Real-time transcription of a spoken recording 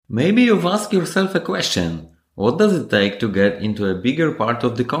Maybe you've asked yourself a question. What does it take to get into a bigger part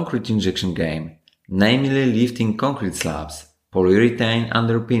of the concrete injection game, namely lifting concrete slabs, polyurethane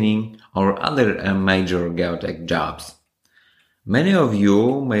underpinning, or other major geotech jobs? Many of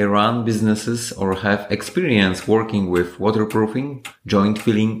you may run businesses or have experience working with waterproofing, joint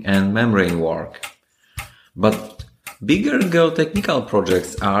filling, and membrane work. But bigger geotechnical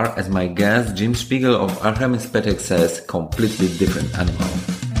projects are, as my guest Jim Spiegel of Artemis Petek says, completely different animal.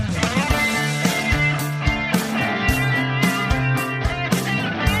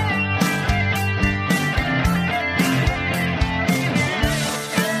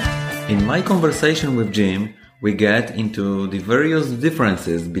 In my conversation with Jim, we get into the various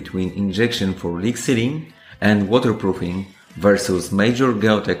differences between injection for leak sealing and waterproofing versus major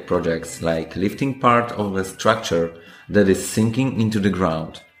geotech projects like lifting part of a structure that is sinking into the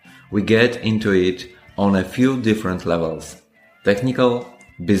ground. We get into it on a few different levels: technical,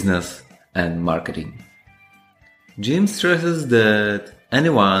 business, and marketing. Jim stresses that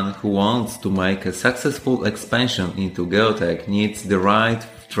anyone who wants to make a successful expansion into geotech needs the right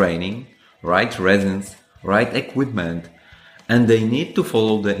training, right resins, right equipment, and they need to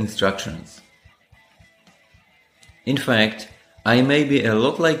follow the instructions. In fact, I may be a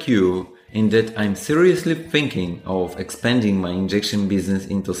lot like you in that I'm seriously thinking of expanding my injection business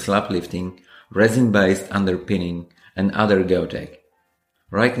into slab lifting, resin-based underpinning, and other geotech.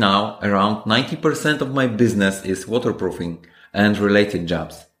 Right now, around 90% of my business is waterproofing and related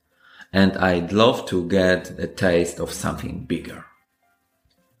jobs, and I'd love to get a taste of something bigger.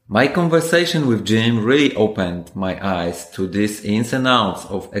 My conversation with Jim really opened my eyes to these ins and outs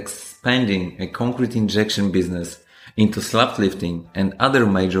of expanding a concrete injection business into slab lifting and other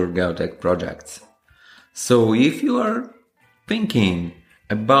major geotech projects. So if you are thinking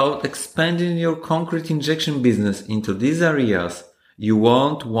about expanding your concrete injection business into these areas, you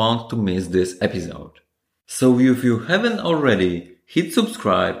won't want to miss this episode. So if you haven't already, hit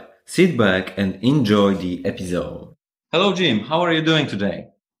subscribe, sit back and enjoy the episode. Hello Jim, how are you doing today?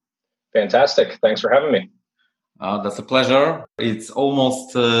 Fantastic. Thanks for having me. That's a pleasure. It's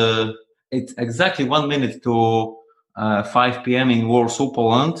it's exactly 1 minute to 5 p.m. in Warsaw,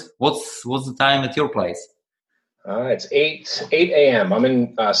 Poland. What's the time at your place? It's 8 a.m. I'm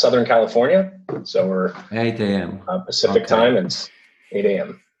in Southern California, so we're 8 a.m. Pacific time, and it's 8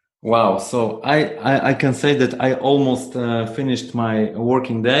 a.m. Wow. So I can say that I almost finished my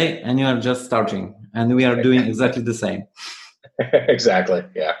working day, and you are just starting, and we are doing exactly the same. Exactly.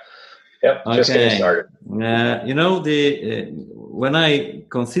 Yeah. Yep, just getting started. When I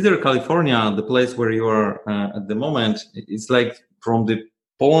consider California, the place where you are at the moment, it's like from the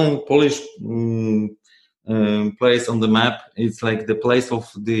Polish place on the map, it's like the place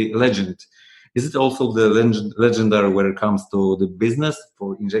of the legend. Is it also the legendary when it comes to the business,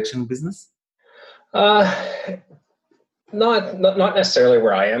 for injection business? Not necessarily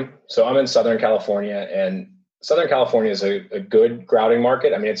where I am. So I'm in Southern California, and Southern California is a good grouting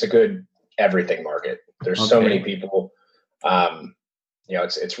market. I mean, it's a good everything market. There's so many people.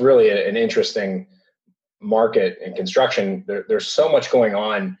 It's really an interesting market in construction. There's so much going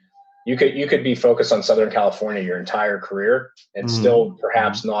on. You could be focused on Southern California your entire career and still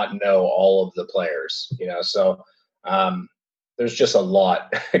perhaps not know all of the players. So there's just a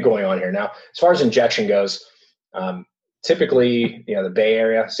lot going on here. Now, as far as injection goes, typically, the Bay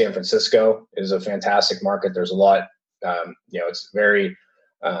Area, San Francisco is a fantastic market. There's a lot. It's very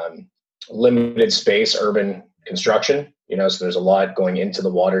limited space, urban construction. So there's a lot going into the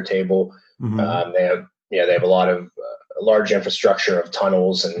water table. They have a lot of large infrastructure of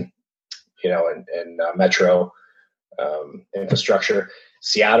tunnels and metro infrastructure.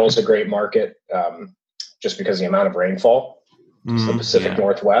 Seattle's a great market just because of the amount of rainfall. It's the Pacific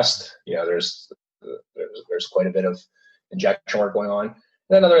Northwest. There's quite a bit of injection work going on. And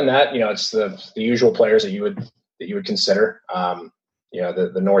then other than that, it's the usual players that you would consider.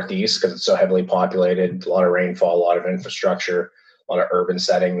 The Northeast, because it's so heavily populated, a lot of rainfall, a lot of infrastructure, a lot of urban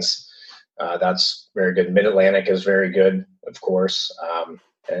settings. That's very good. Mid-Atlantic is very good, of course,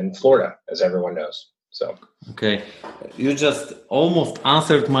 and Florida, as everyone knows. So okay, you just almost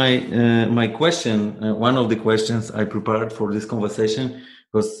answered my question. One of the questions I prepared for this conversation,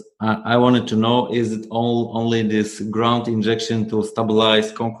 because I wanted to know: is it only this ground injection to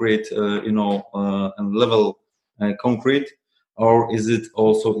stabilize concrete, and level concrete? Or is it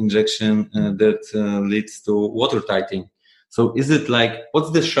also injection that leads to water tightening? So is it like,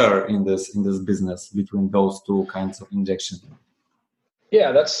 what's the share in this business between those two kinds of injection?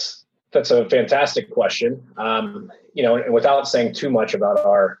 Yeah, that's a fantastic question. And without saying too much about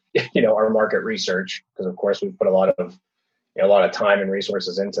our, our market research, because of course we put a lot of a lot of time and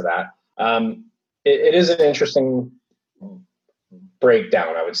resources into that. It is an interesting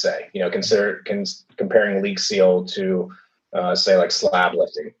breakdown, I would say. Comparing leak seal to say like slab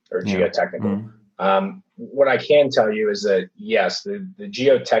lifting or geotechnical. What I can tell you is that yes, the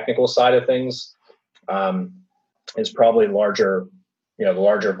geotechnical side of things is probably larger. The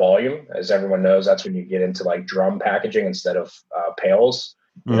larger volume, as everyone knows, that's when you get into like drum packaging instead of pails.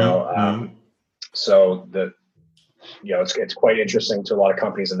 So it's quite interesting to a lot of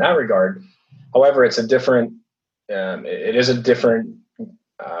companies in that regard. However, it is a different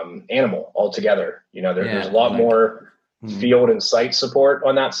animal altogether. There's a lot more field and site support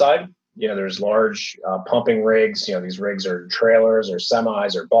on that side. There's large pumping rigs. These rigs are trailers or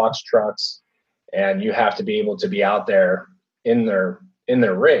semis or box trucks, and you have to be able to be out there in their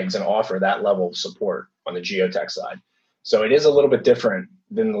rigs and offer that level of support on the geotech side. So it is a little bit different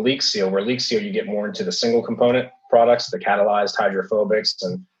than the leak seal, where leak seal you get more into the single component products, the catalyzed hydrophobics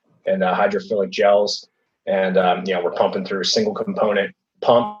and hydrophilic gels, and we're pumping through single component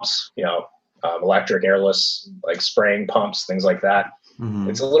pumps, electric, airless, like spraying pumps, things like that.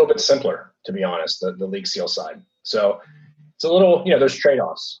 It's a little bit simpler, to be honest, the leak seal side. So it's a little, there's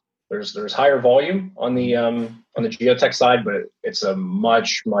trade-offs. There's higher volume on the geotech side, but it's a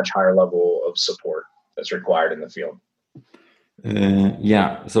much higher level of support that's required in the field.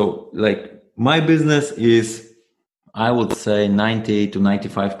 So like my business is, I would say 90 to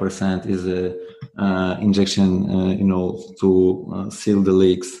 95% is injection, to seal the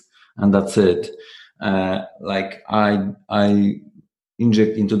leaks, and that's it. Like I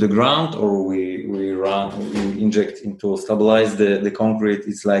inject into the ground, or we inject into stabilize the concrete.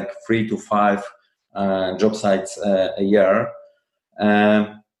 It's like 3 to 5 job sites a year.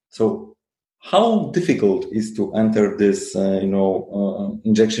 So how difficult is to enter this,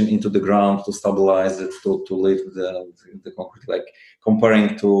 injection into the ground to stabilize it, to lift the concrete, like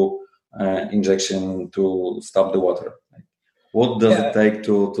comparing to injection to stop the water? Like, what does it take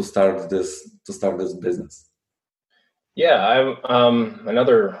to start this business? Yeah,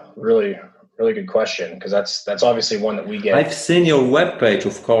 another really good question, because that's obviously one that we get. I've seen your webpage,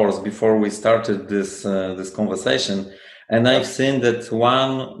 of course, before we started this conversation, and I've seen that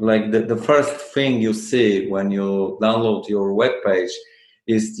one, like the first thing you see when you download your webpage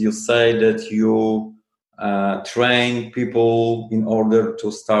is you say that you train people in order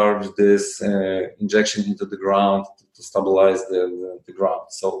to start this injection into the ground to stabilize the ground.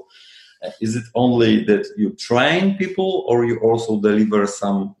 So is it only that you train people, or you also deliver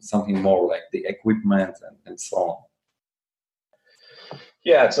something more, like the equipment and so on?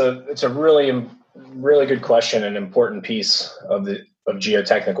 Yeah, it's a really good question, and important piece of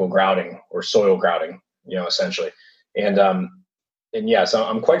geotechnical grouting, or soil grouting, essentially. And yes,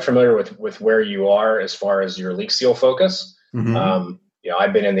 I'm quite familiar with where you are as far as your leak seal focus.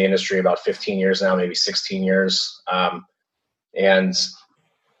 I've been in the industry about 15 years now, maybe 16 years. And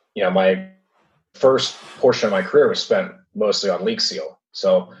my first portion of my career was spent mostly on leak seal.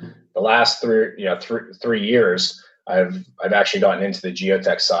 So the last 3 years, I've actually gotten into the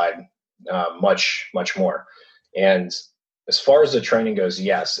geotech side much more. And as far as the training goes,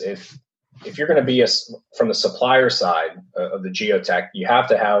 yes, if you're going to be from the supplier side of the geotech, you have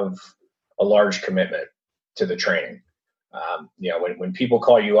to have a large commitment to the training. When people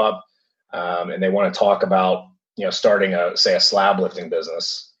call you up and they want to talk about starting a slab lifting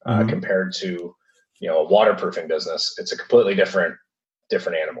business compared to a waterproofing business, it's a completely different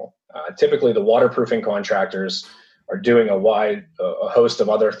animal. Typically, the waterproofing contractors are doing a host of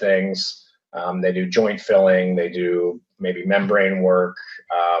other things. They do joint filling, they do maybe membrane work.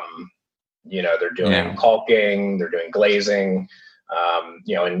 They're doing caulking, they're doing glazing.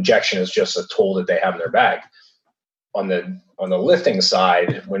 Injection is just a tool that they have in their bag. On the lifting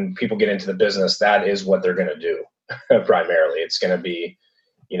side, when people get into the business, that is what they're going to do primarily. It's going to be,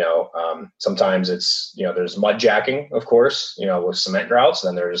 sometimes it's, there's mud jacking, of course, with cement grouts.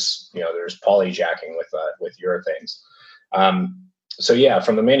 Then there's poly jacking with urethanes. So yeah,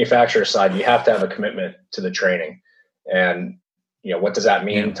 from the manufacturer side, you have to have a commitment to the training. And, what does that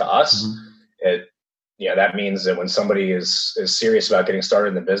mean to us? That means that when somebody is serious about getting started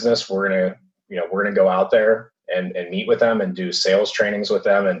in the business, we're going to go out there and meet with them and do sales trainings with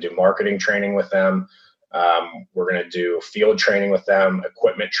them and do marketing training with them. We're going to do field training with them,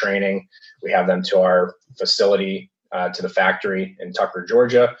 equipment training. We have them to our facility, to the factory in Tucker,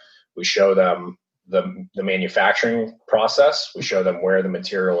 Georgia. We show them the manufacturing process. We show them where the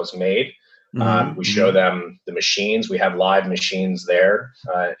material is made. We show them the machines. We have live machines there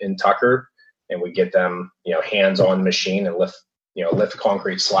in Tucker, and we get them, hands-on machine and lift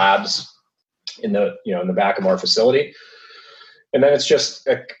concrete slabs in the back of our facility. And then it's just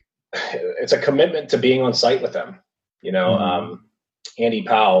it's a commitment to being on site with them. Andy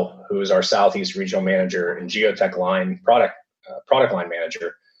Powell, who is our Southeast regional manager and geotech line product line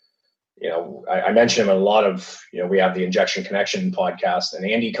manager. I mentioned him in a lot of, we have the Injection Connection podcast, and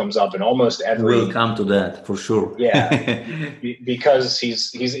Andy comes up in almost every. We'll come to that for sure. Yeah, because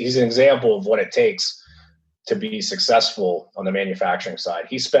he's an example of what it takes to be successful on the manufacturing side.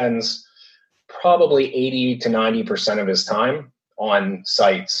 He spends probably 80 to 90% of his time on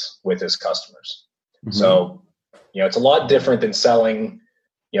sites with his customers. Mm-hmm. So, it's a lot different than selling,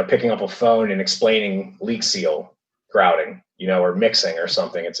 picking up a phone and explaining leak seal grouting, or mixing or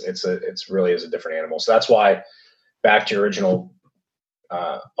something. It's really is a different animal. So that's why, back to your original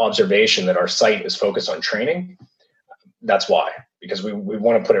observation that our site is focused on training. That's why, because we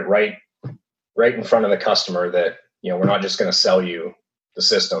want to put it right in front of the customer that, we're not just going to sell you the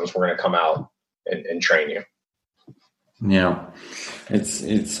systems. We're going to come out and train you. Yeah,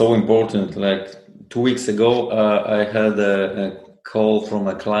 it's so important. Like 2 weeks ago, I had a call from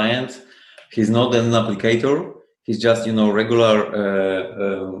a client. He's not an applicator. He's just,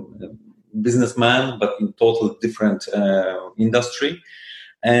 regular businessman, but in total different industry.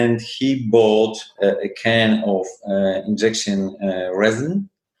 And he bought a can of injection resin.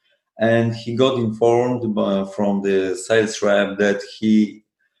 And he got informed from the sales rep that the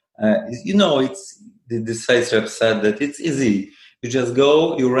sales rep said that it's easy. You just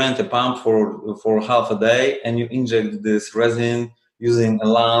go, you rent a pump for half a day, and you inject this resin using a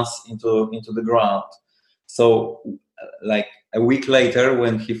lance into the ground. So, like a week later,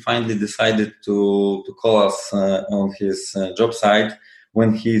 when he finally decided to call us on his job site,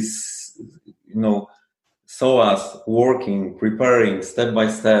 when he's saw us working, preparing step by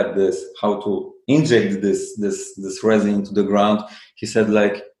step this how to inject this resin into the ground, he said,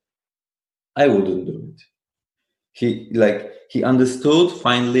 like, I wouldn't do it. He understood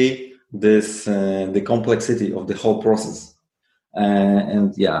finally this the complexity of the whole process,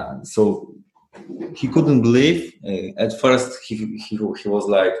 so he couldn't believe. At first, he was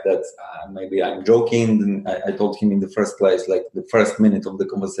like that. Maybe I'm joking. And I told him in the first place, like the first minute of the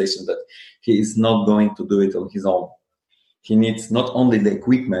conversation, that he is not going to do it on his own. He needs not only the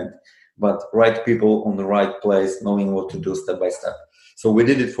equipment, but right people on the right place, knowing what to do step by step. So we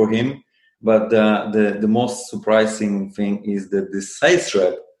did it for him. But the most surprising thing is that the sales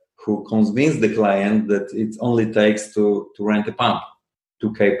rep who convinced the client that it only takes to rent a pump,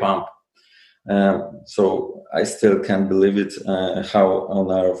 2K pump. So I still can't believe it, how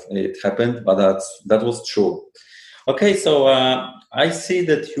on earth it happened, but that was true. Okay, so I see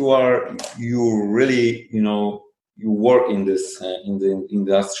that you really you work in this in the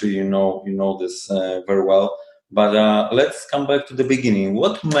industry. You know this very well. But let's come back to the beginning.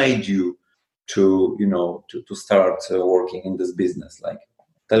 What made you to start working in this business? Like,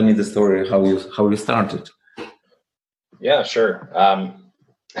 tell me the story how you started. Yeah, sure.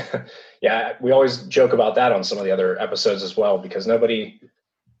 Yeah, we always joke about that on some of the other episodes as well, because nobody,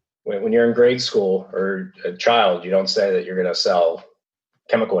 when you're in grade school or a child, you don't say that you're going to sell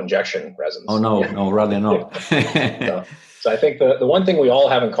chemical injection resins. Oh, no, no, rather not. So I think the one thing we all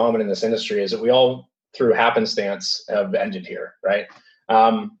have in common in this industry is that we all, through happenstance, have ended here, right?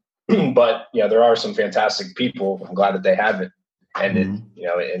 But there are some fantastic people. I'm glad that they have ended,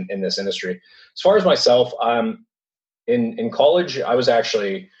 in this industry. As far as myself, in college, I was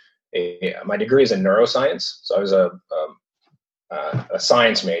actually my degree is in neuroscience. So I was a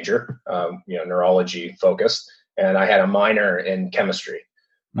science major, neurology focused, and I had a minor in chemistry.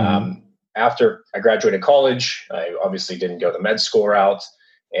 Mm-hmm. After I graduated college, I obviously didn't go the med school route,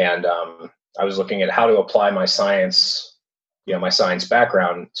 and I was looking at how to apply my science, my science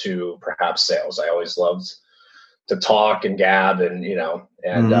background to perhaps sales. I always loved to talk and gab, and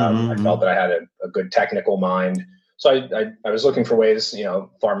I felt that I had a good technical mind. So I was looking for ways,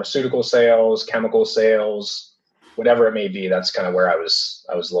 pharmaceutical sales, chemical sales, whatever it may be. That's kind of where I was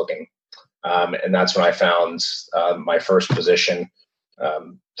looking, and that's when I found my first position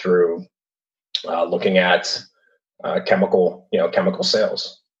through looking at chemical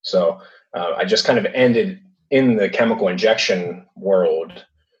sales. So I just kind of ended in the chemical injection world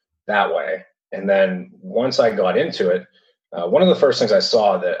that way. And then once I got into it, one of the first things I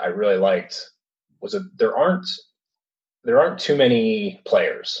saw that I really liked was that there aren't too many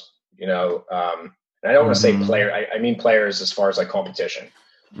players, and I don't want to say player. I mean players as far as like competition.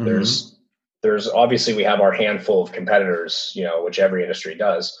 Mm-hmm. There's obviously we have our handful of competitors, which every industry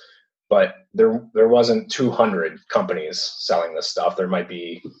does, but there wasn't 200 companies selling this stuff. There might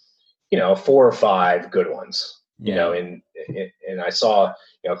be, 4 or 5 good ones, and I saw,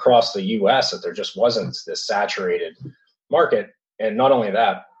 across the US that there just wasn't this saturated market. And not only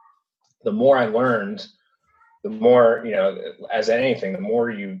that, the more I learned, the more, as anything, the more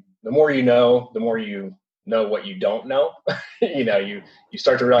you know, the more you know what you don't know. You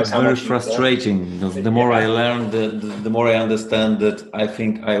start to realize It's how very much frustrating because the more I learn, the more I understand that I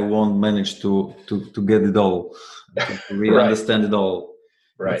think I won't manage to get it all, to really Right. understand it all.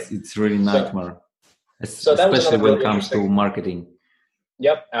 Right. It's really nightmare, So that was especially another when it really comes to interesting. marketing.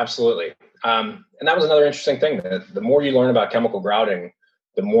 Yep, absolutely. And that was another interesting thing, that the more you learn about chemical grouting,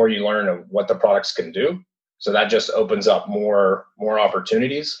 the more you learn of what the products can do. So that just opens up more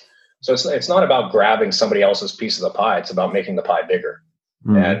opportunities. So it's not about grabbing somebody else's piece of the pie. It's about making the pie bigger.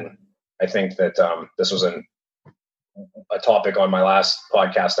 And I think that this was a topic on my last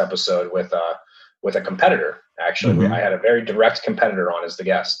podcast episode with a competitor. Actually, I had a very direct competitor on as the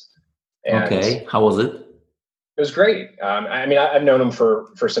guest. And okay, how was it? it was great. I mean, I've known him for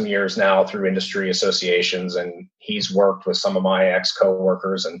some years now through industry associations, and he's worked with some of my ex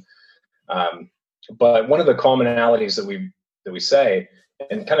coworkers. And but one of the commonalities that we say,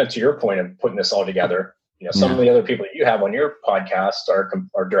 and kind of to your point of putting this all together, some of the other people that you have on your podcast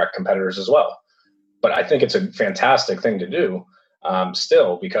are direct competitors as well. But I think it's a fantastic thing to do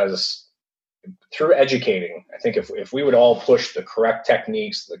still, because through educating, I think if we would all push the correct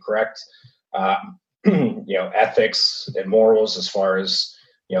techniques, the correct ethics and morals as far as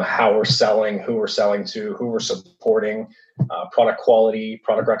how we're selling, who we're selling to, who we're supporting, product quality,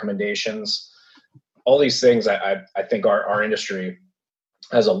 product recommendations, all these things. I think our industry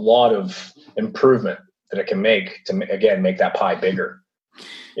has a lot of improvement that it can make to, again, make that pie bigger.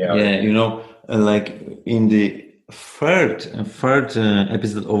 Like in the third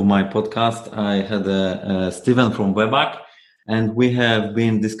episode of my podcast, I had Steven from Webac, and we have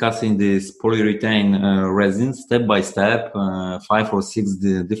been discussing this polyurethane resin step by step, 5 or 6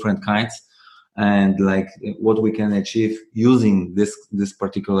 different kinds, and like what we can achieve using this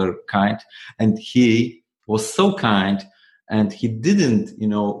particular kind. And he was so kind, and he didn't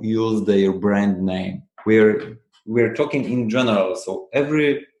use their brand name. We're talking in general, so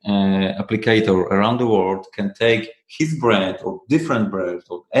every applicator around the world can take his brand or different brand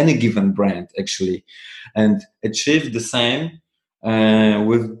or any given brand actually, and achieve the same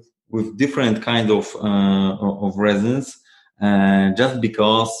with different kind of resins, just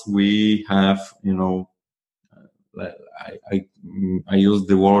because we have I use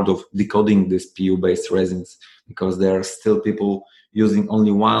the word of decoding these PU based resins, because there are still people using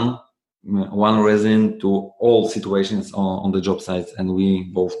only one resin to all situations on the job sites, and we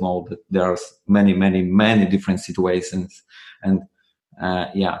both know that there are many different situations. And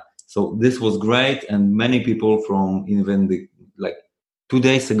so this was great, and many people from even 2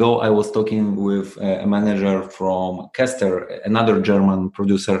 days ago I was talking with a manager from Kester, another German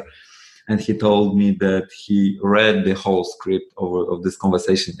producer, and he told me that he read the whole script of this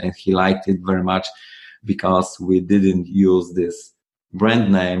conversation and he liked it very much, because we didn't use this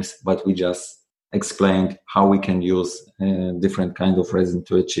brand names, but we just explained how we can use different kind of resin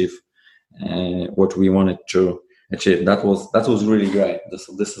to achieve what we wanted to achieve. That was really great. This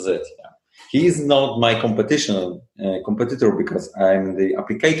is it. Yeah. He is not my competitor, because I'm the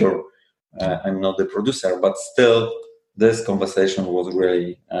applicator. I'm not the producer, but still, this conversation was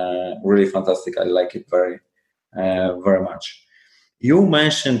really fantastic. I like it very much. You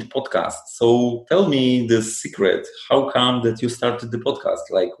mentioned podcast, so tell me the secret. How come that you started the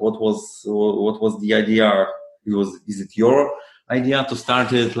podcast? Like, what was the idea? Is it your idea to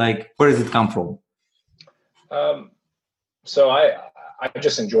start it? Like, where does it come from? So I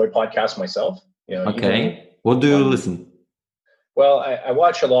just enjoy podcasts myself. Okay. What do you listen? Well, I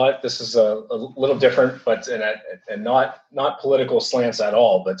watch a lot. This is a little different, but and not political slants at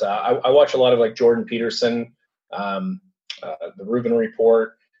all. But I watch a lot of like Jordan Peterson, the Rubin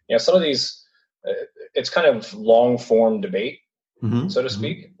Report. Some of these, it's kind of long form debate, so to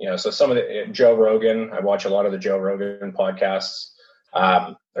speak. So some of the Joe Rogan. I watch a lot of the Joe Rogan podcasts,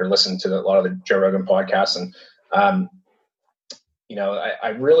 or listen to a lot of the Joe Rogan podcasts, and I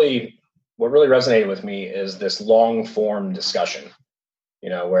really, what really resonated with me is this long form discussion,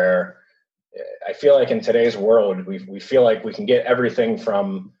 where I feel like in today's world, we feel like we can get everything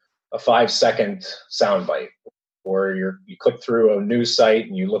from a 5-second soundbite, or you click through a news site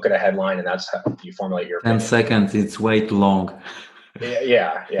and you look at a headline and that's how you formulate your 10 opinion. seconds, it's way too long.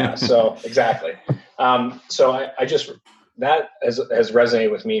 Yeah. So exactly. So I just, that has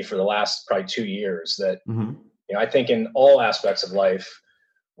resonated with me for the last probably 2 years, that, I think in all aspects of life,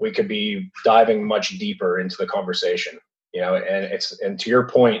 we could be diving much deeper into the conversation, and to your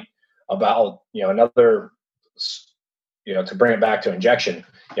point about, another, to bring it back to injection,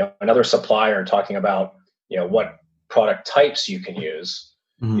 another supplier talking about, what product types you can use.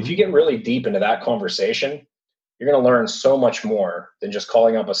 If you get really deep into that conversation, you're going to learn so much more than just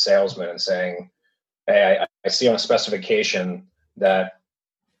calling up a salesman and saying, hey, I see on a specification that,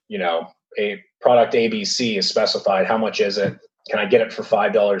 a product ABC is specified. How much is it? Can I get it for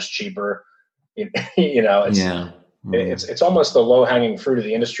 $5 cheaper? It's almost the low hanging fruit of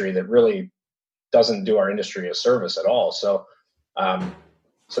the industry that really doesn't do our industry a service at all. So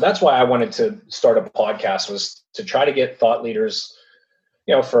that's why I wanted to start a podcast, was to try to get thought leaders,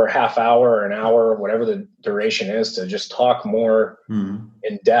 for a half hour or an hour, whatever the duration is, to just talk more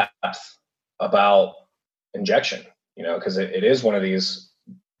in depth about injection, because it is one of these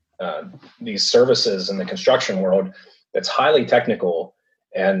services in the construction world that's highly technical,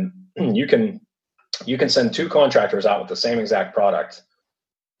 and you can send two contractors out with the same exact product,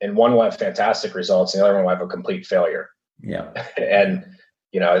 and one will have fantastic results and the other one will have a complete failure. Yeah. And,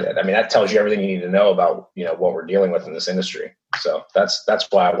 that tells you everything you need to know about, what we're dealing with in this industry. So that's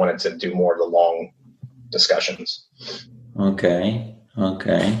why I wanted to do more of the long discussions. Okay.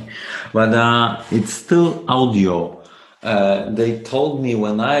 But it's still audio. They told me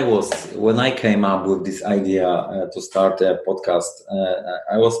when I came up with this idea to start a podcast,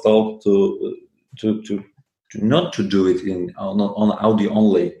 I was told to not to do it on audio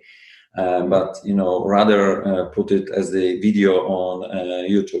only, but rather put it as a video on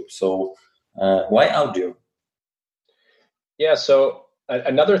YouTube. So why audio? Yeah. So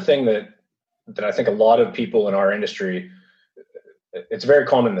another thing that I think a lot of people in our industry, it's very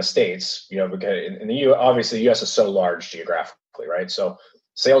common in the States, because in the U.S., obviously the U.S. is so large geographically, right? So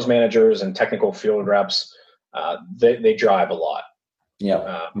sales managers and technical field reps, they drive a lot.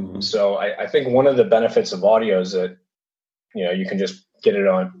 Yeah. So I think one of the benefits of audio is that, you can just get it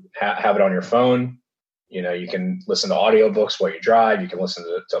on, have it on your phone. You can listen to audiobooks while you drive. You can listen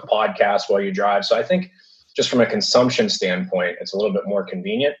to podcasts while you drive. So I think just from a consumption standpoint, it's a little bit more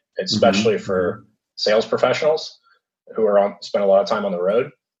convenient, especially for sales professionals who spend a lot of time on the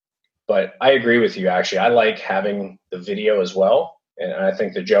road. But I agree with you, actually. I like having the video as well. And I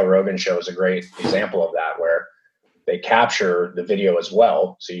think the Joe Rogan show is a great example of that, where they capture the video as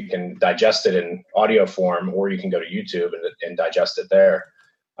well. So you can digest it in audio form, or you can go to YouTube and digest it there.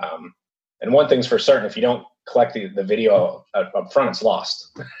 And one thing's for certain, if you don't collect the video up front, it's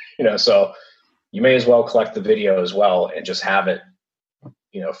lost. So you may as well collect the video as well and just have it,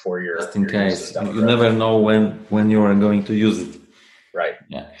 for your, just in case. You never know when you are going to use it. Right.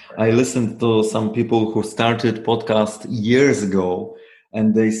 Yeah. Right. I listened to some people who started podcast years ago,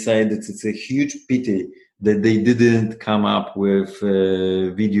 and they say that it's a huge pity that they didn't come up with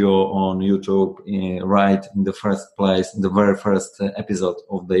video on YouTube right in the first place, in the very first episode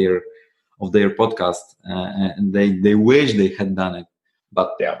of their podcast, and they wish they had done it,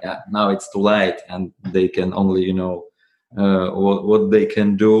 but now it's too late, and they can only what they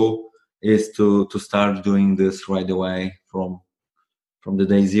can do is to start doing this right away from the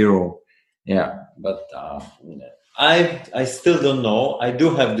day zero. Yeah, but I still don't know. I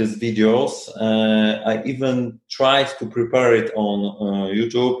do have these videos. I even tried to prepare it on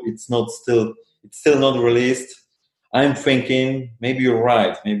YouTube. It's still not released. I'm thinking maybe you're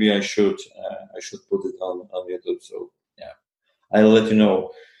right. Maybe I should put it on YouTube. So yeah, I'll let you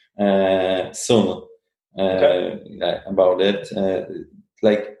know soon about it.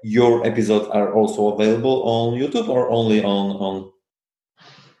 Like, your episodes are also available on YouTube or only on?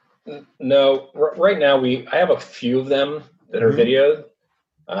 No, right now I have a few of them that are videoed,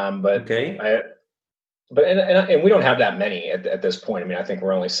 but and we don't have that many at this point. I mean, I think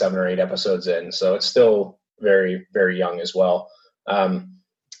we're only 7 or 8 episodes in, so it's still very, very young as well.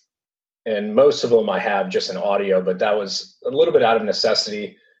 And most of them I have just in audio, but that was a little bit out of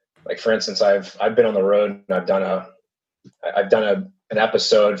necessity. Like, for instance, I've been on the road and I've done an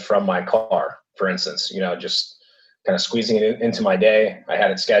episode from my car, for instance, just kind of squeezing it into my day. I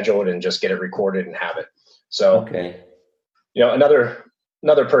had it scheduled and just get it recorded and have it. So, another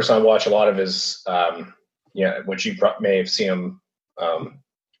person I watch a lot of is, which you may have seen him,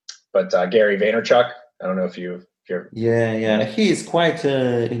 but Gary Vaynerchuk. I don't know if you're. Yeah. He is quite,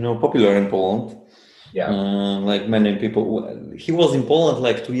 popular in Poland. Yeah. Like many people, he was in Poland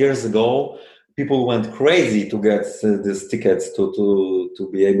like 2 years ago. People went crazy to get these tickets to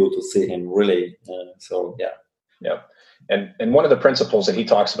be able to see him, really. So yeah. Yeah. And one of the principles that he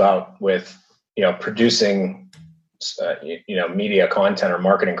talks about with, producing, media content or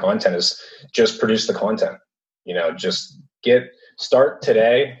marketing content is just produce the content, just start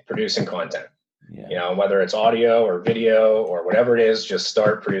today producing content, whether it's audio or video or whatever it is, just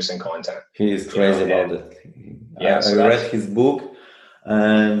start producing content. He is crazy about it. I read his book,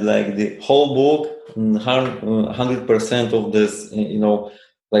 and like the whole book, 100% of this,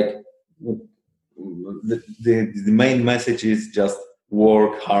 like the main message is just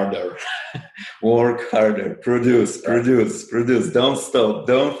work harder, work harder, produce, don't stop,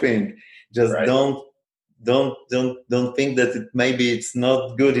 don't think, just don't think that maybe it's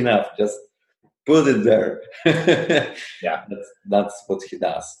not good enough, just put it there. Yeah, that's what he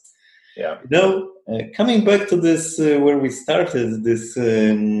does. Yeah. Coming back to this, where we started this,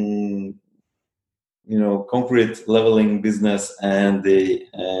 concrete leveling business and the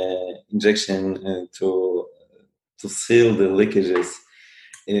injection to seal the leakages.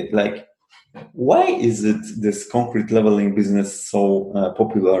 Why is it this concrete leveling business so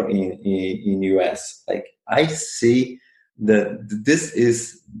popular in US? Like, I see that this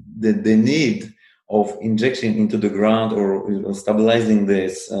is the need of injection into the ground or stabilizing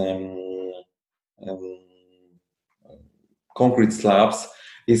this concrete slabs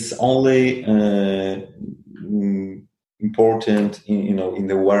is only important in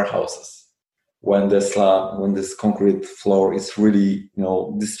the warehouses when this concrete floor is really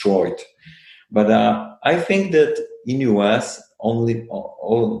destroyed. But I think that in US only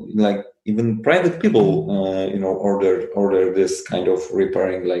like even private people order this kind of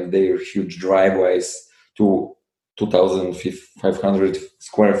repairing, like their huge driveways to 2,500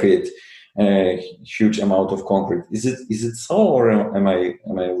 square feet, huge amount of concrete. Is it so, or am I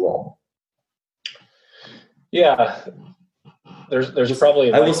wrong? Yeah, there's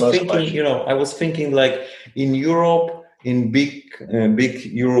probably. I was thinking like in Europe, in big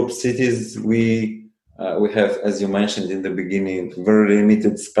Europe cities, we have, as you mentioned in the beginning, very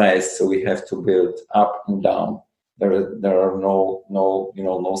limited space, so we have to build up and down. There are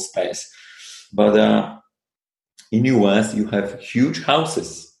no space, but in US you have huge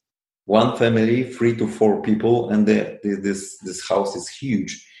houses. One family, 3 to 4 people, and this house is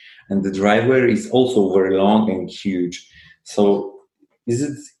huge, and the driveway is also very long and huge. So, is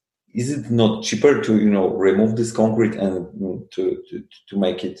it not cheaper to remove this concrete and to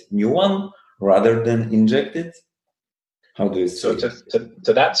make it new one rather than inject it? How do you see it?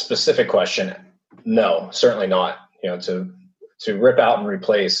 To that specific question, no, certainly not. To rip out and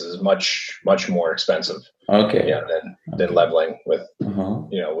replace is much more expensive. Okay. Than leveling with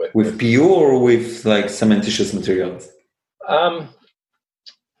with PU or with like cementitious materials.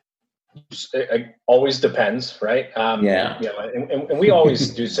 It always depends, right? And we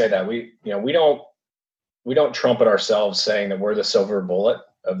always do say that we don't trumpet ourselves saying that we're the silver bullet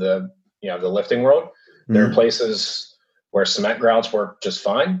of the lifting world. Mm-hmm. There are places where cement grouts work just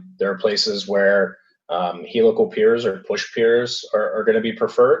fine. There are places where helical piers or push piers are going to be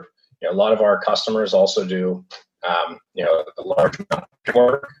preferred. A lot of our customers also do, a large amount of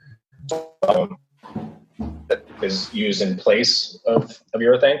work that is used in place of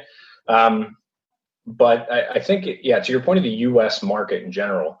urethane. But I think, to your point of the U.S. market in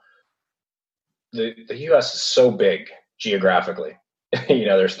general, the U.S. is so big geographically.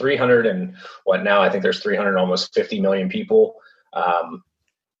 There's 300 and what now? I think there's 300 almost 50 million people.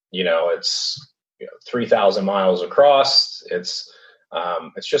 It's 3,000 miles across. It's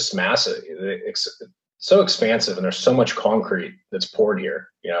just massive. It's so expansive, and there's so much concrete that's poured here.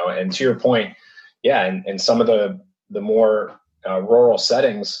 And to your point, in some of the more rural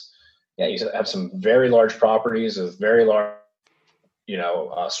settings, you have some very large properties with very large,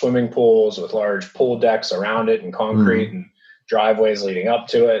 swimming pools with large pool decks around it and concrete and driveways leading up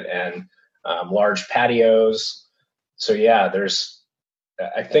to it and large patios. So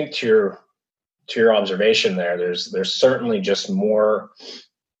I think to your observation there's certainly just more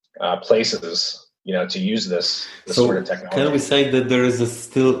places to use this sort of technology. Can we say that there is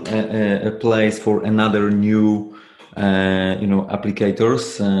still a place for another new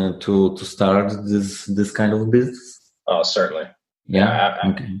applicators to start this kind of business? Oh, certainly.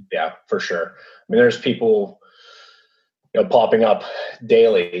 Okay. Yeah, for sure. I mean, there's people popping up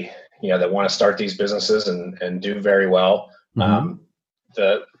daily that want to start these businesses and do very well. Mm-hmm.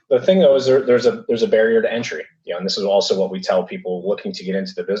 The thing though is there's a barrier to entry, and this is also what we tell people looking to get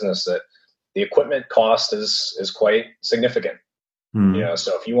into the business, that the equipment cost is quite significant.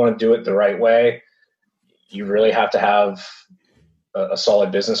 So if you want to do it the right way, you really have to have a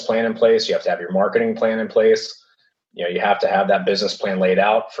solid business plan in place. You have to have your marketing plan in place. You have to have that business plan laid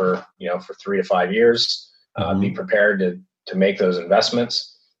out for 3 to 5 years. Be prepared to make those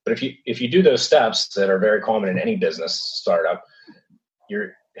investments. But if you do those steps that are very common in any business startup,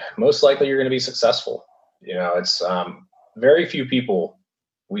 you're most likely going to be successful. It's very few people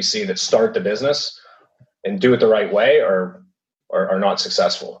we see that start the business and do it the right way or are not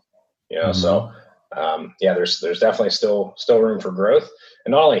successful. So there's definitely still room for growth,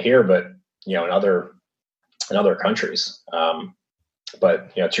 and not only here but in other countries.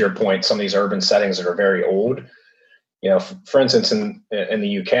 But to your point, some of these urban settings that are very old, for instance, in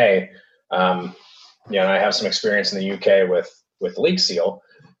the UK, and I have some experience in the UK with leak seal.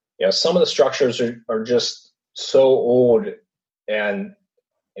 Some of the structures are just so old, and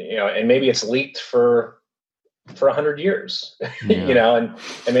and maybe it's leaked for 100 years, Yeah.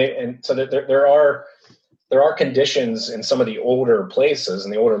 and so there are conditions in some of the older places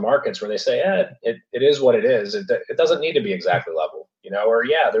and the older markets where they say, it is what it is. It doesn't need to be exactly level, or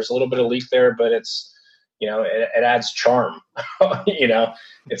there's a little bit of leak there, but it's, it adds charm.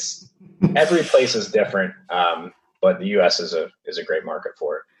 It's every place is different. But the US is a great market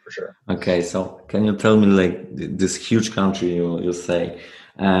for it, for sure. Okay, so can you tell me, like, this huge country you say,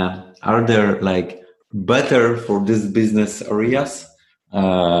 are there like better for this business areas,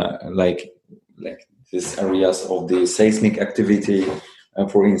 like these areas of the seismic activity,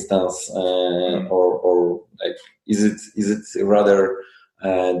 for instance, or like is it rather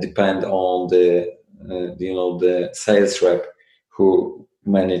depend on the the sales rep who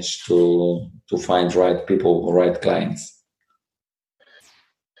manage to find right people or right clients?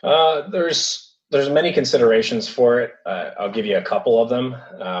 There's many considerations for it. I'll give you a couple of them.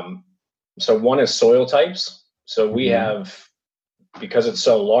 So one is soil types. So we have, because it's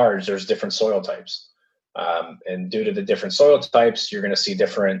so large, there's different soil types. And due to the different soil types, you're going to see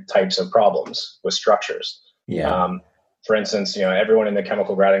different types of problems with structures. Yeah. For instance, everyone in the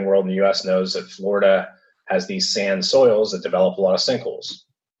chemical grouting world in the U.S. knows that Florida has these sand soils that develop a lot of sinkholes,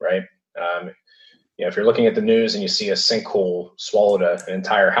 right? If you're looking at the news and you see a sinkhole swallowed an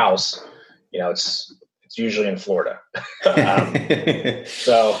entire house, it's usually in Florida.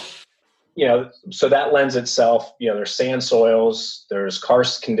 So that lends itself. There's sand soils, there's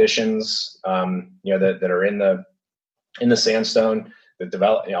karst conditions, that are in the sandstone that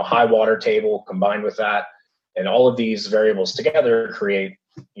develop. High water table combined with that, and all of these variables together create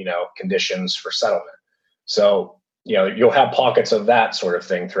conditions for settlement. So you'll have pockets of that sort of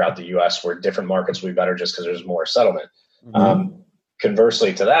thing throughout the U.S. where different markets will be better just because there's more settlement.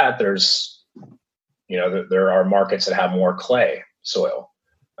 Conversely to that, there's there are markets that have more clay soil.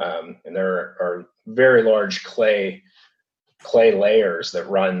 And there are very large clay layers that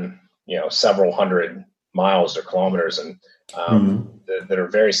run, several hundred miles or kilometers, and that are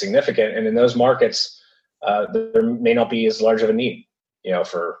very significant. And in those markets, there may not be as large of a need,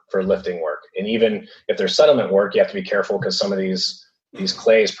 for lifting work. And even if there's settlement work, you have to be careful because some of these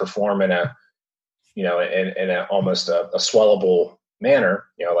clays perform in a almost a swellable manner,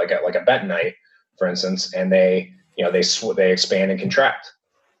 like a bentonite, for instance, and they expand and contract.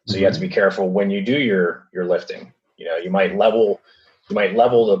 So you have to be careful when you do your lifting. You might level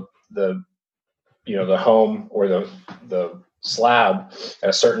the home or the slab at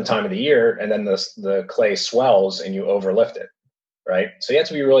a certain time of the year, and then the clay swells and you overlift it, right? So you have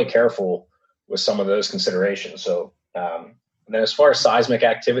to be really careful with some of those considerations. So and then as far as seismic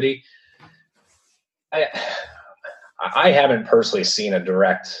activity, I haven't personally seen a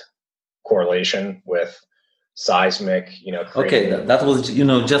direct correlation with seismic, Okay, that was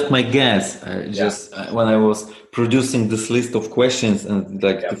just my guess. When I was producing this list of questions and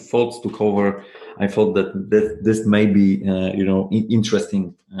the thoughts to cover, I thought that this may be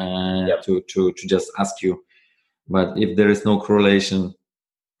interesting to just ask you. But if there is no correlation,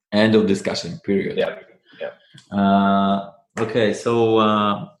 end of discussion. Period. Okay,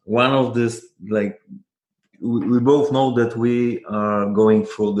 so one of this, we both know that we are going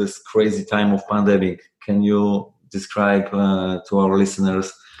through this crazy time of pandemic. Can you describe to our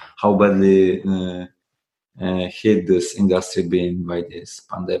listeners how badly hit this industry been by this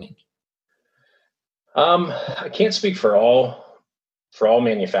pandemic? I can't speak for all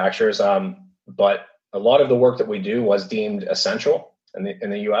manufacturers, but a lot of the work that we do was deemed essential in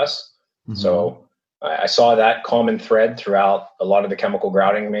the U.S. So I saw that common thread throughout a lot of the chemical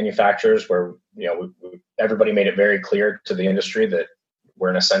grouting manufacturers, where everybody made it very clear to the industry that we're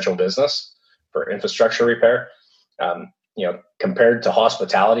an essential business for infrastructure repair. Compared to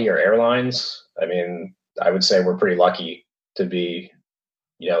hospitality or airlines, I mean, I would say we're pretty lucky to be,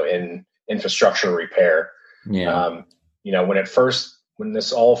 in infrastructure repair. When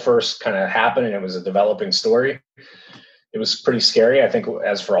this all first kind of happened and it was a developing story, it was pretty scary, I think,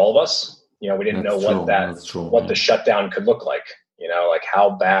 as for all of us. We didn't know what the shutdown could look like, like how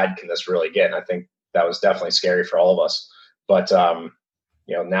bad can this really get? And I think that was definitely scary for all of us. But,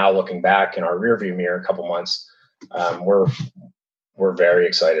 now looking back in our rearview mirror a couple months, we're very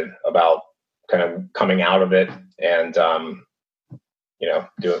excited about kind of coming out of it and,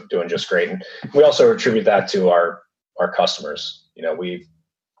 doing just great. And we also attribute that to our customers.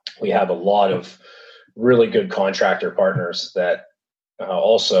 we have a lot of really good contractor partners that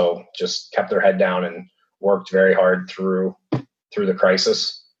also just kept their head down and worked very hard through the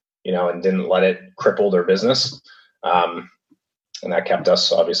crisis, and didn't let it cripple their business. And that kept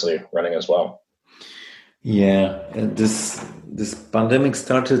us obviously running as well. Yeah, this pandemic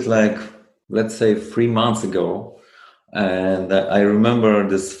started like, let's say, 3 months ago. And I remember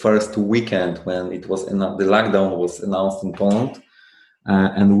this first weekend when the lockdown was announced in Poland.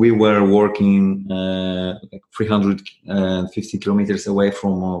 And we were working like 350 kilometers away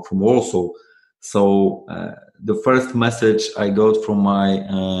from Warsaw. So the first message I got from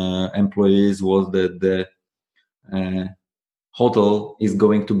my employees was that the hotel is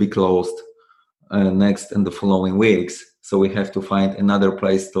going to be closed next and the following weeks. So we have to find another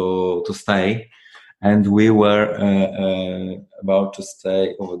place to stay. And we were about to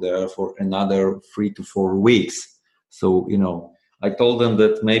stay over there for another 3 to 4 weeks. So, I told them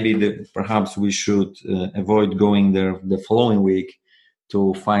that maybe perhaps we should avoid going there the following week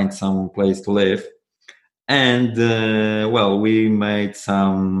to find some place to live. And, we made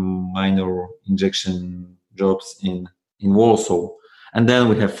some minor injection jobs in Warsaw. And then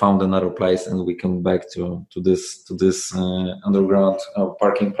we have found another place and we come back to this underground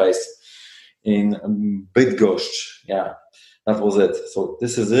parking place in Bydgoszcz. Yeah, that was it. So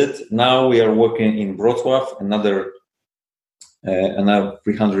this is it. Now we are working in Wrocław, another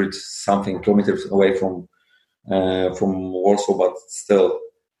 300 something kilometers away from Warsaw, but still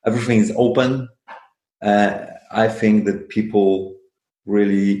everything is open. I think that people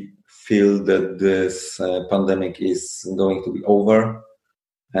really feel that this pandemic is going to be over,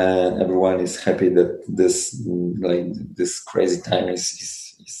 and everyone is happy that this crazy time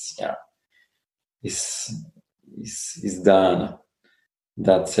is done.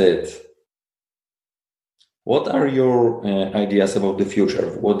 That's it. What are your ideas about the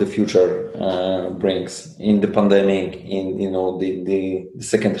future? What the future brings in the pandemic, in the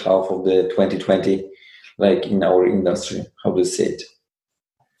second half of the 2020, like in our industry? How do you see it?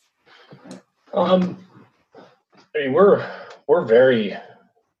 We're very,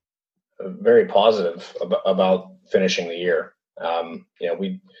 very positive about finishing the year.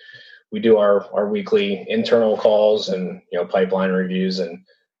 We do our weekly internal calls and pipeline reviews, and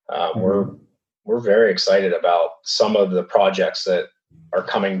we're very excited about some of the projects that are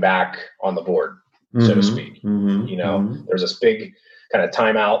coming back on the board, so to speak. There's this big kind of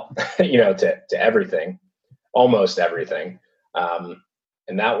timeout, to everything, almost everything.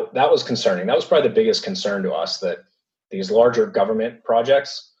 And that was concerning. That was probably the biggest concern to us, that these larger government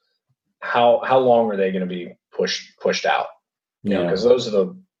projects, how long are they going to be pushed out? Because those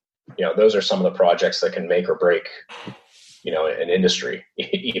are some of the projects that can make or break an industry.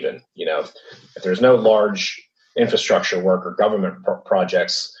 Even if there's no large infrastructure work or government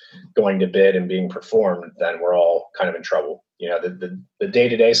projects going to bid and being performed, then we're all kind of in trouble. The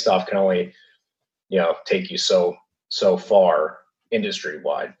day-to-day stuff can only take you so far industry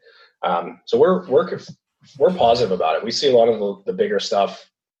wide. So we're positive about it. We see a lot of the bigger stuff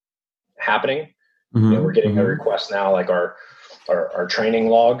happening. We're getting a request now, like our training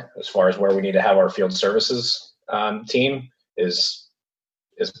log, as far as where we need to have our field services team is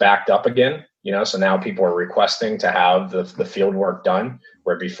backed up again. So now people are requesting to have the field work done,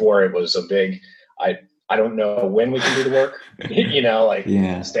 where before it was a big, I don't know when we can do the work,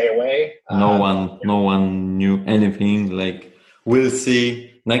 stay away. No one knew anything. Like, we'll see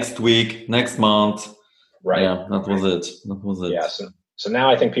next week, next month. Right. Yeah, that was it. Yeah. So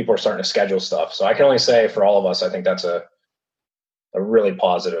now I think people are starting to schedule stuff. So I can only say for all of us, I think that's a really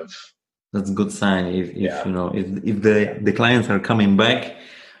positive. That's a good sign. If the clients are coming back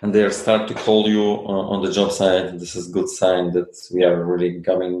and they start to call you on the job site, this is a good sign that we are really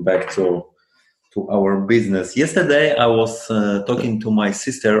coming back to our business. Yesterday, I was talking to my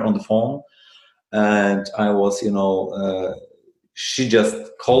sister on the phone, and I was, she just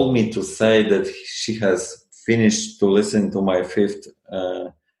called me to say that she has finished to listen to my 5th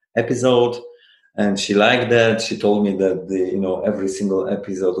episode. And she liked that. She told me that every single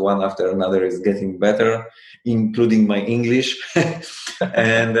episode, one after another, is getting better, including my English.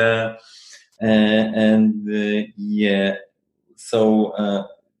 So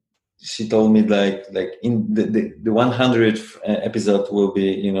she told me like in the 100th episode will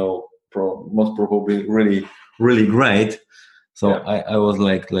be most probably really, really great. So yeah. I was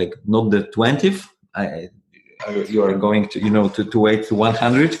like not the 20th. You are going to to wait to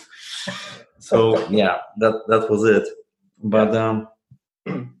 100. So yeah, that was it. But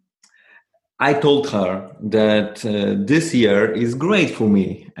I told her that this year is great for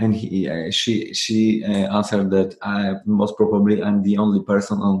me, and she answered that most probably I'm the only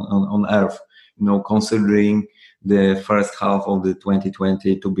person on earth, considering the first half of the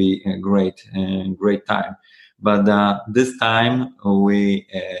 2020 to be a great time. But this time we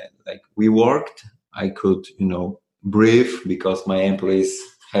worked. I could breathe because my employees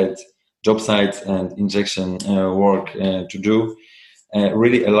had job sites and injection work to do.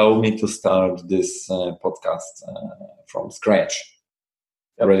 Really allowed me to start this podcast from scratch.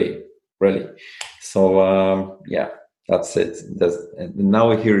 Yep. Really. So that's it. Now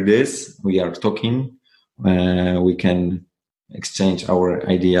we hear this. We are talking. We can exchange our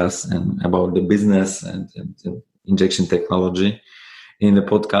ideas and about the business and injection technology in the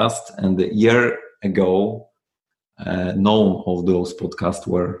podcast. And a year ago, none of those podcasts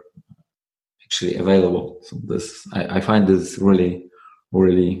were actually available. So I find this really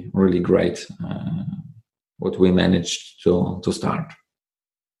great what we managed to start.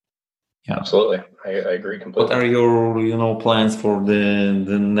 Yeah, absolutely. I agree completely. What are your plans for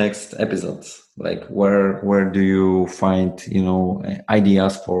the next episodes? Like where do you find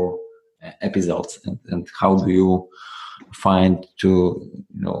ideas for episodes, and how do you find to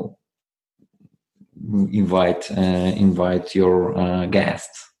invite your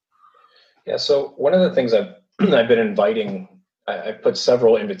guests? Yeah, so one of the things I've been inviting, I put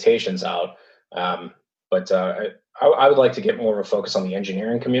several invitations out, but I would like to get more of a focus on the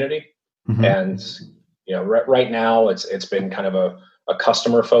engineering community. Mm-hmm. And right now it's been kind of a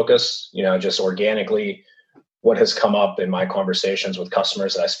customer focus. Just organically, what has come up in my conversations with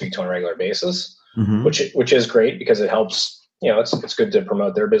customers that I speak to on a regular basis, mm-hmm. which is great because it helps. It's good to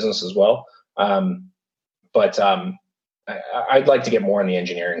promote their business as well. But I'd like to get more on the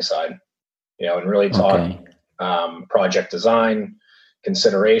engineering side. And really talk project design,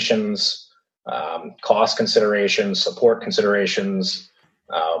 considerations, cost considerations, support considerations,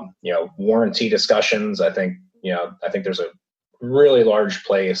 warranty discussions. I think there's a really large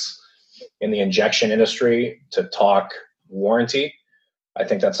place in the injection industry to talk warranty. I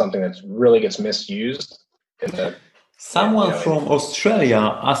think that's something that really gets misused. Someone from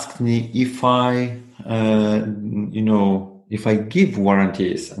Australia asked me if I give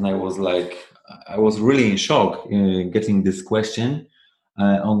warranties, and I was really in shock getting this question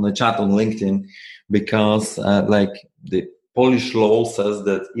on the chat on LinkedIn, because the Polish law says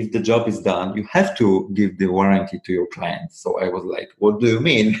that if the job is done, you have to give the warranty to your client. So I was like, what do you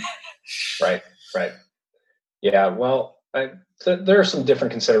mean? Right. Yeah, well, there are some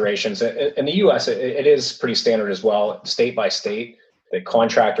different considerations. In the U.S., it is pretty standard as well, state by state, that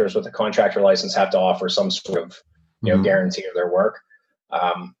contractors with a contractor license have to offer some sort of mm-hmm. guarantee of their work.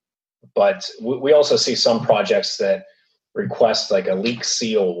 But we also see some projects that request like a leak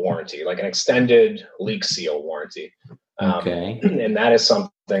seal warranty, like an extended leak seal warranty. And that is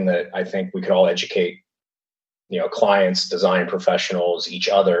something that I think we could all educate, clients, design professionals, each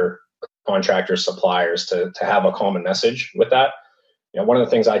other, contractors, suppliers, to have a common message with that. One of the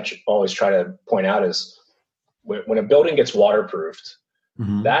things I always try to point out is when a building gets waterproofed,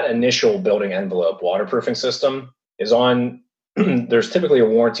 mm-hmm. that initial building envelope waterproofing system is on. There's typically a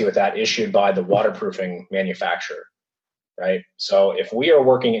warranty with that issued by the waterproofing manufacturer, right? So if we are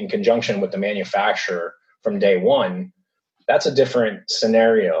working in conjunction with the manufacturer from day one, that's a different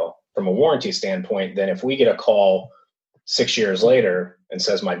scenario from a warranty standpoint than if we get a call 6 years later and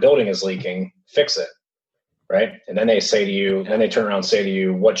says, my building is leaking, fix it, right? And then they say to you, then they turn around and say to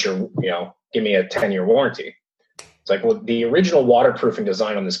you, what's your, give me a 10-year warranty. It's like, well, the original waterproofing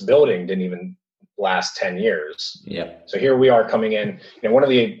design on this building didn't even last 10 years. Yeah. So here we are coming in. One of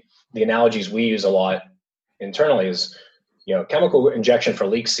the analogies we use a lot internally is, chemical injection for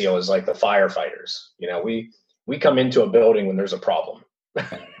leak seal is like the firefighters. We come into a building when there's a problem.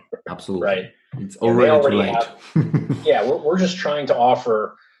 Absolutely. Right. It's already too late. Yeah, we're just trying to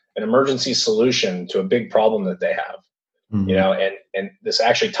offer an emergency solution to a big problem that they have. Mm-hmm. And this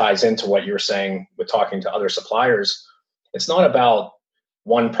actually ties into what you're saying with talking to other suppliers. It's not about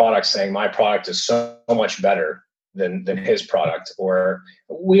one product saying my product is so much better than his product, or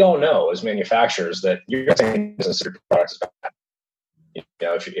we all know as manufacturers that you're saying business your product is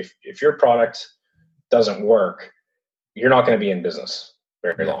bad. If your product doesn't work, you're not going to be in business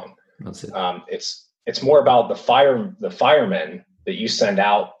very long. That's it. It's more about the firemen that you send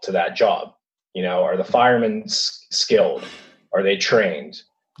out to that job. Are the firemen skilled? Are they trained?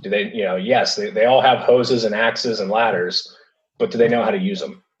 Do they, yes, they all have hoses and axes and ladders, but do they know how to use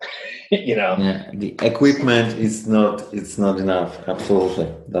them? Yeah, the equipment is not enough. Absolutely.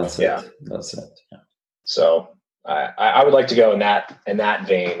 That's it. Yeah. So I would like to go in that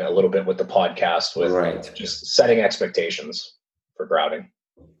vein a little bit with the podcast, with just setting expectations for grouting.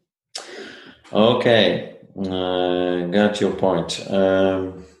 Okay, got your point.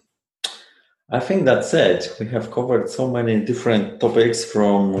 I think that's it. We have covered so many different topics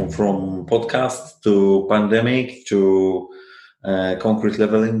from podcast to pandemic to concrete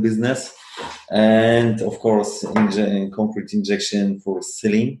leveling business, and of course, concrete injection for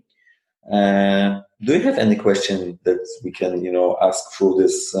sealing. Do you have any question that we can, ask through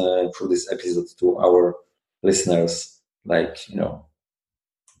this episode to our listeners? The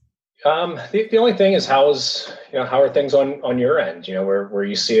only thing is how are things on your end? Where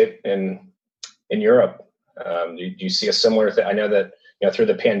you see it in Europe. Do you see a similar thing? I know that through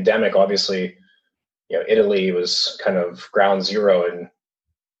the pandemic, obviously, Italy was kind of ground zero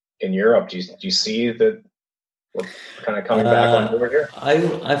in Europe. Do you see that we're kind of coming back on board here?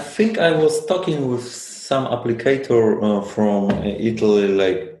 I think I was talking with some applicator from Italy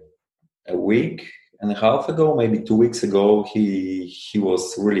like a week and a half ago, maybe 2 weeks ago. He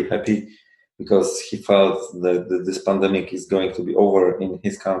was really happy because he felt that this pandemic is going to be over in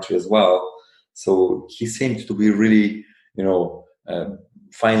his country as well. So he seemed to be really,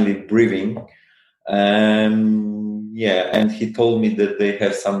 finally breathing. And he told me that they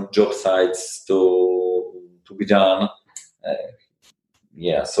have some job sites to be done.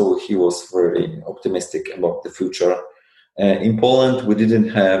 So he was very optimistic about the future. In Poland, we didn't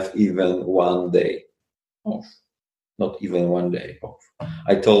have even 1 day off. Not even 1 day off.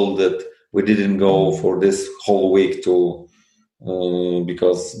 I told that we didn't go for this whole week to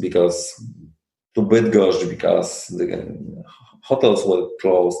because to Bydgoszcz because the hotels were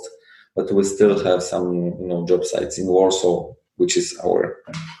closed, but we still have some job sites in Warsaw, which is our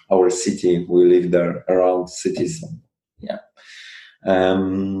city. We live there around cities.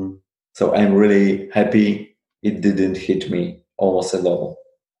 So I'm really happy it didn't hit me almost at all,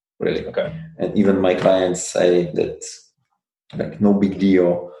 really. Okay. And even my clients say that no big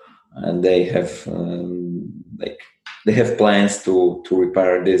deal, and they have they have plans to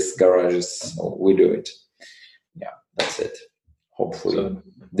repair these garages, so we do it. Yeah, that's it. Hopefully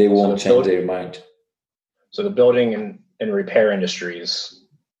they won't change their mind. So the building and repair industries,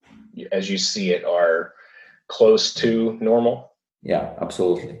 as you see it, are close to normal? Yeah,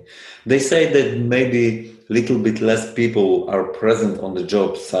 absolutely. They say that maybe a little bit less people are present on the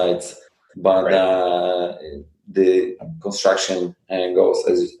job sites, but the construction goes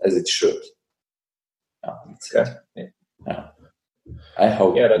as it should. Okay. Yeah. I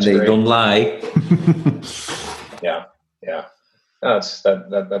hope they great. don't lie. Yeah.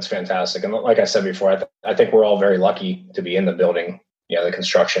 That's fantastic. And like I said before, I think we're all very lucky to be in the building, the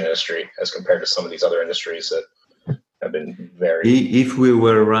construction industry, as compared to some of these other industries that have been very. If we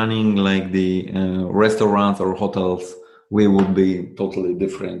were running like the restaurants or hotels, we would be totally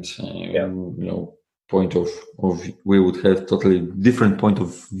different. Point of we would have totally different point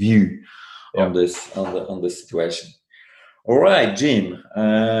of view on this on this situation. All right, Jim.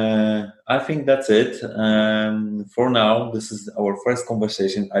 I think that's it. For now, this is our first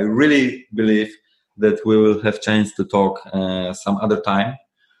conversation. I really believe that we will have chance to talk some other time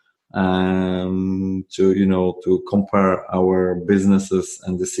to compare our businesses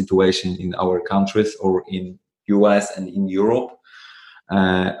and the situation in our countries or in US and in Europe.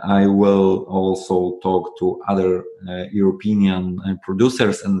 I will also talk to other European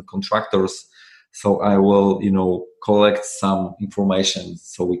producers and contractors. So I will, collect some information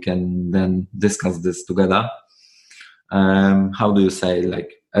so we can then discuss this together. How do you say,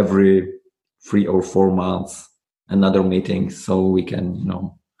 like every 3 or 4 months, another meeting so we can,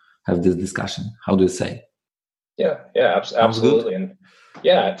 have this discussion? How do you say? Yeah, absolutely. And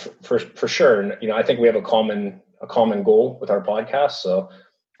for sure. And, I think we have a common goal with our podcast. So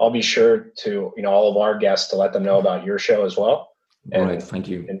I'll be sure to, all of our guests to let them know about your show as well. All right. Thank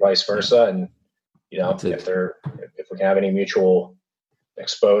you. And vice versa. And, if we can have any mutual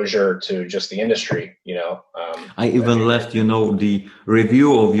exposure to just the industry, I even left, the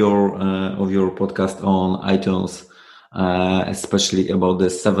review of your podcast on iTunes, especially about the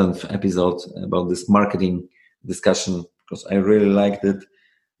 7th episode about this marketing discussion, because I really liked it.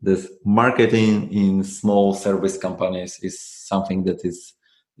 This marketing in small service companies is something that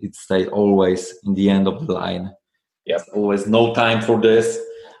it stays always in the end of the line. Yep. There's always no time for this.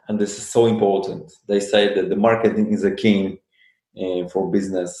 And this is so important. They say that the marketing is a king for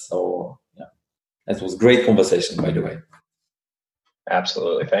business. So, that was great conversation, by the way.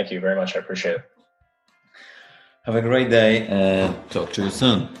 Absolutely. Thank you very much. I appreciate it. Have a great day and talk to you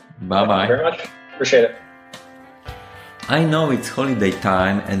soon. Bye-bye. Thank you very much. Appreciate it. I know it's holiday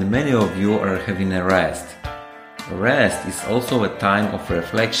time and many of you are having a rest. Rest is also a time of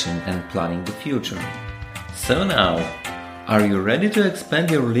reflection and planning the future. So now, are you ready to expand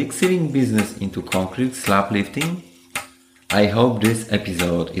your leak sealing business into concrete slab lifting? I hope this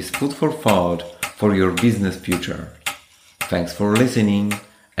episode is food for thought for your business future. Thanks for listening,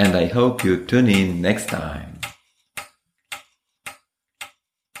 and I hope you tune in next time.